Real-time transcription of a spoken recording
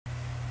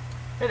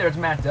Hey there, it's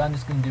Matt Dunn.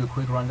 Just going to do a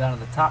quick rundown of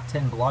the top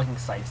 10 blogging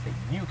sites that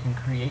you can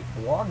create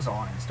blogs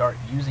on and start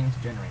using to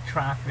generate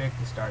traffic,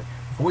 to start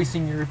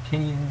voicing your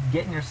opinion,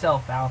 getting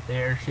yourself out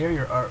there, share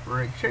your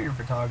artwork, share your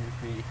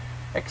photography,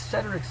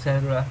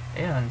 etc.,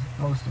 and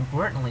most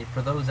importantly,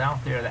 for those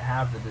out there that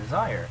have the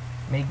desire,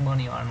 make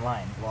money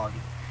online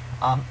blogging.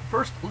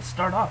 First, let's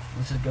start off.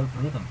 Let's just go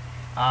through them.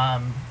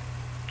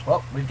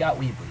 Well, we've got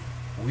Weebly.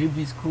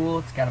 Weebly's cool.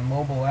 It's got a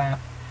mobile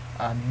app.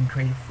 You can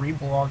create a free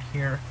blog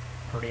here.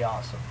 Pretty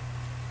awesome.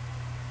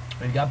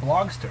 We've got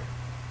Blogster.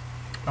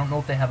 I don't know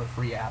if they have a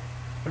free app,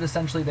 but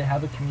essentially they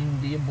have a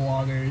community of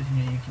bloggers.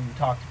 You know, you can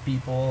talk to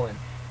people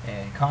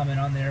and comment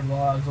on their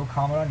blogs. They'll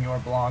comment on your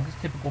blog. It's a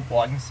typical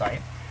blogging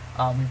site.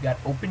 We've got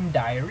Open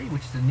Diary,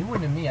 which is a new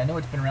one to me. I know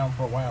it's been around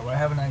for a while, but I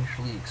haven't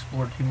actually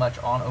explored too much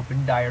on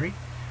Open Diary.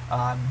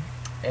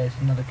 It's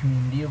another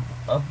community of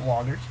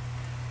bloggers.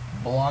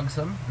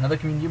 Blogsome, another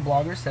community of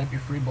bloggers. Set up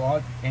your free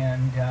blog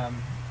and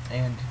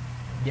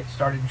get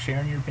started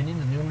sharing your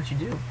opinions and doing what you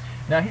do.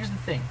 Now here's the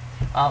thing.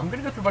 I'm going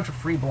to go through a bunch of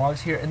free blogs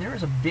here, and there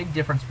is a big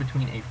difference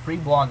between a free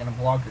blog and a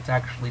blog that's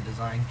actually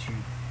designed to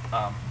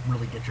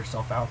really get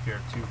yourself out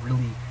there, to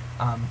really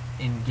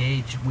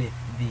engage with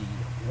the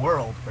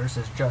world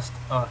versus just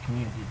a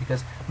community.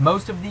 Because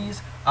most of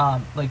these,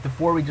 like the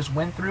four we just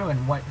went through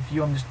and what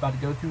few I'm just about to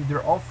go through,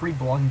 they're all free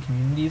blogging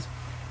communities,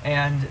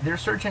 and their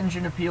search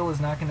engine appeal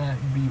is not going to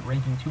be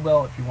ranking too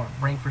well if you want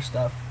to rank for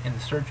stuff in the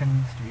search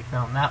engines to be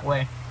found that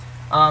way.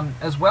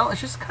 As well,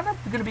 it's just kind of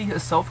going to be a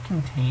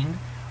self-contained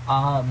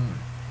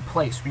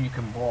place where you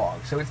can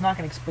blog. So it's not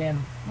going to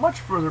expand much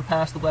further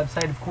past the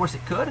website. Of course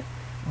it could,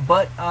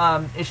 but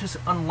it's just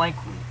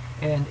unlikely.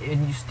 And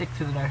you stick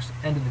to the next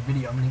end of the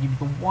video. I'm going to give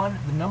you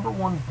the number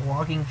one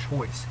blogging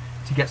choice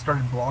to get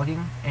started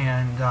blogging,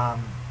 and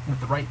with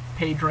the right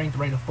page rank, the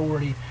right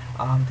authority,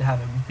 to have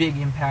a big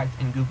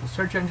impact in Google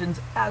search engines,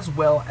 as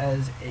well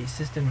as a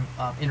system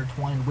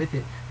intertwined with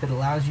it that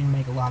allows you to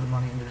make a lot of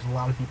money. And there's a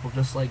lot of people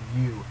just like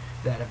you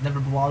that have never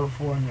blogged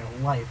before in their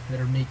life that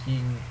are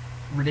making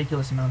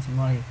ridiculous amounts of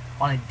money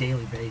on a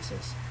daily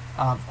basis.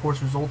 Of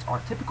course, results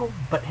aren't typical,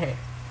 but hey,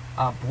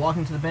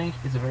 blogging to the bank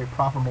is a very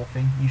profitable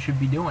thing you should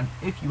be doing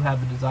if you have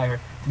the desire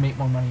to make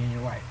more money in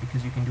your life,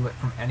 because you can do it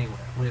from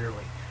anywhere,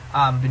 literally.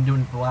 Been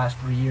doing it for the last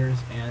 3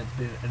 years, and it's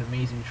been an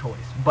amazing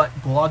choice. But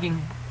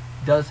blogging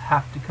does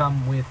have to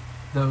come with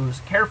those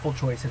careful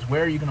choices.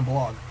 Where are you going to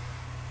blog?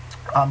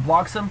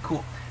 Blogsome,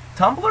 cool.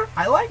 Tumblr,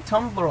 I like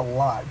Tumblr a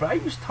lot, but I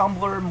use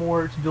Tumblr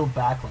more to build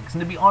backlinks. And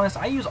to be honest,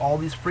 I use all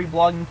these free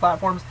blogging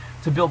platforms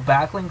to build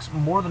backlinks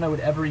more than I would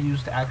ever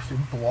use to actually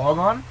blog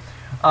on.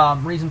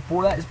 Reason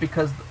for that is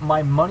because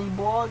my money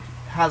blog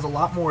has a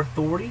lot more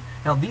authority.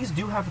 Now these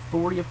do have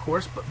authority, of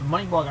course, but the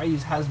money blog I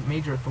use has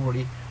major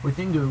authority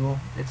within Google.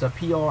 It's a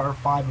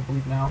PR5, I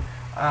believe now,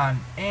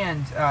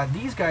 and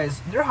these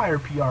guys, they're higher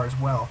PR as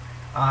well.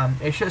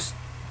 It's just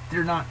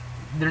they're not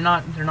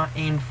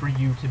aimed for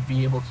you to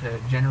be able to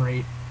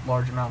generate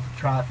large amounts of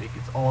traffic.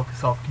 It's all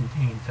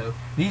self-contained. So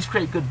these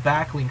create good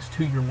backlinks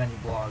to your many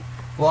blog.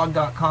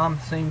 Blog.com,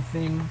 same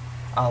thing.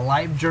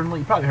 LiveJournal,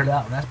 you probably heard of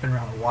that one. That's been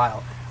around a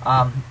while.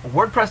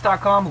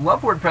 WordPress.com,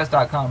 love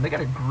WordPress.com. They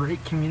got a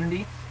great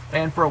community,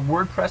 and for a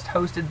WordPress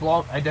hosted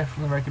blog, I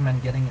definitely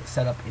recommend getting it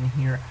set up in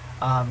here.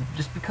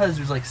 Just because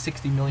there's like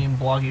 60 million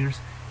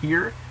bloggers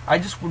here, I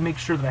just would make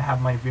sure that I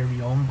have my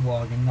very own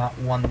blog and not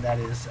one that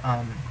is,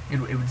 it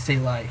would say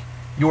like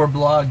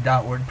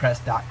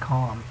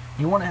yourblog.wordpress.com.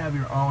 You want to have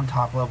your own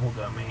top-level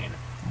domain.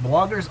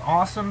 Blogger's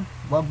awesome.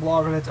 Love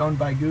Blogger. That's owned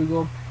by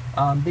Google.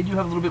 They do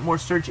have a little bit more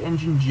search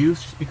engine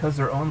juice just because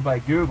they're owned by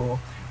Google.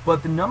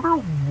 But the number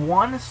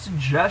one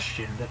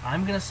suggestion that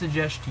I'm going to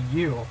suggest to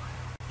you,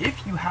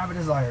 if you have a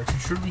desire to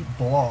truly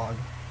blog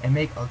and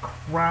make a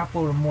crap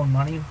load of more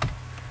money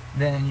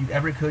than you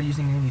ever could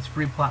using any of these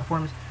free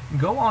platforms,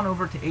 go on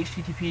over to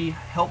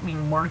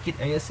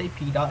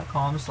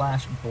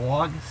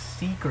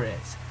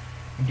http://helpmemarketasap.com/blogsecrets.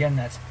 Again,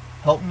 that's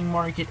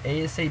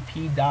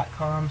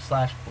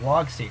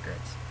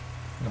helpmemarketasap.com/blogsecrets.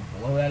 I'm going to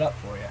blow that up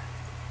for you.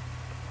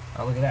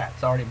 Oh, look at that.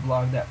 It's already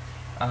blogged up.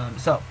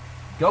 So,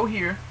 go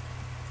here,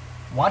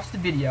 watch the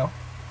video,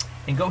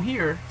 and go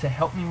here to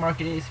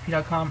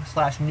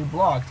helpmemarketasap.com/new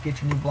blog to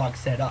get your new blog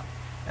set up.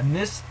 And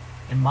this,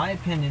 in my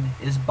opinion,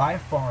 is by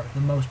far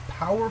the most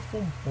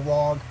powerful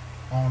blog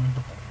on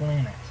the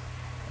planet.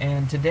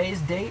 And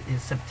today's date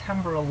is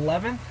September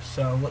 11th,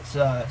 so let's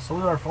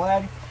salute our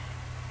flag.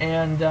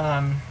 And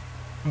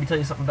let me tell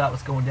you something about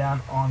what's going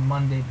down on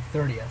Monday the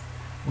 30th.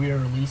 We are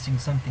releasing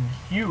something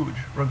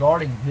huge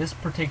regarding this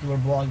particular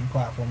blogging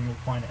platform. You'll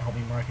find at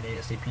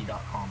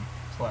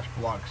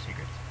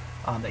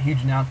helpmemarketasap.com/blogsecrets. That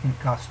huge announcement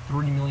costs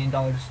 $30 million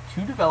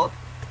to develop,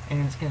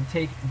 and it's going to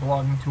take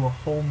blogging to a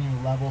whole new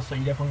level. So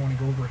you definitely want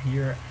to go over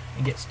here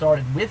and get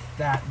started with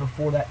that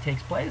before that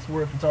takes place,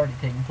 or if it's already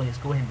taking place,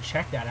 go ahead and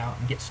check that out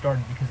and get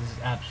started, because this is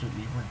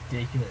absolutely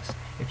ridiculous.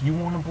 If you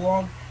want to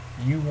blog,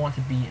 you want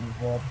to be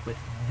involved with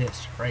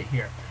this right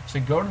here. So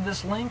go to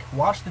this link,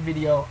 watch the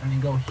video, and then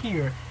go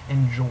here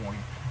and join.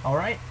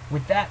 Alright,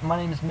 with that, my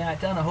name is Matt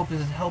Dunn. I hope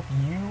this has helped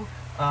you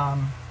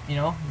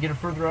get a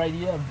further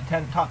idea of the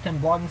top 10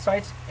 blogging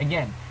sites.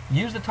 Again,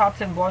 use the top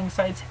 10 blogging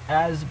sites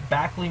as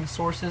backlink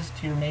sources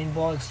to your main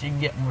blog so you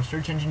can get more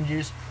search engine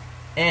juice,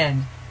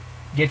 and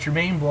get your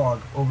main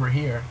blog over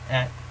here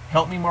at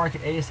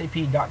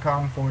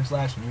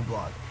helpmemarketasap.com/new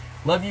blog.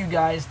 Love you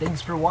guys.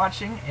 Thanks for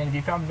watching, and if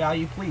you found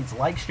value, please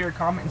like, share,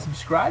 comment, and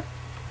subscribe,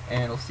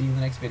 and I'll see you in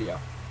the next video.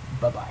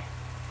 Bye-bye.